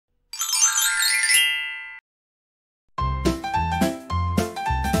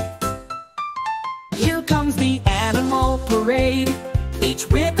Here comes the animal parade, each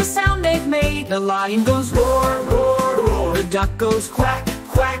with the sound they've made. The lion goes roar, roar, roar. The duck goes quack,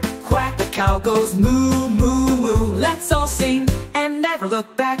 quack, quack. The cow goes moo, moo, moo. Let's all sing and never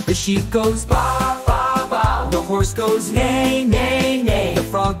look back. The sheep goes baa, baa, baa. The horse goes neigh, neigh, neigh. The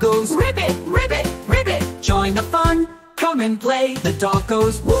frog goes ribbit, ribbit, ribbit. Join the fun, come and play. The dog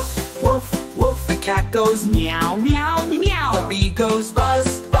goes woof, woof, woof. The cat goes meow, meow, meow. The bee goes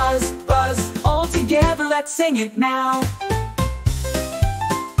buzz, buzz, buzz. All together, let's sing it now.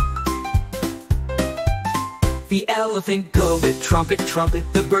 The elephant goes the trumpet, trumpet.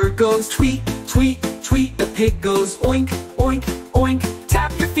 The bird goes tweet, tweet, tweet. The pig goes oink, oink, oink.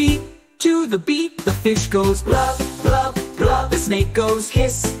 Tap your feet to the beat. The fish goes blub, blub, blub. The snake goes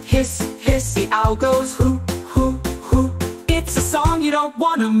hiss, hiss, hiss. The owl goes hoot, hoot, hoot. It's a song you don't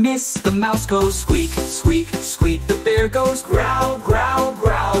wanna miss. The mouse goes squeak, squeak, squeak. The bear goes growl, growl,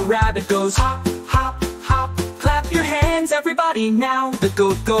 growl. Rabbit goes hop, hop, hop. Clap your hands, everybody now. The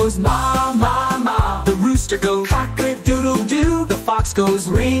goat goes ma, ma, ma. The rooster goes cock-a-doodle-doo. The fox goes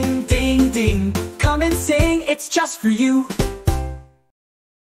ring, ding, ding. Come and sing, it's just for you.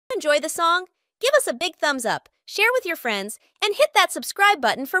 Enjoy the song? Give us a big thumbs up, share with your friends, and hit that subscribe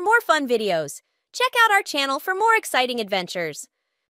button for more fun videos. Check out our channel for more exciting adventures.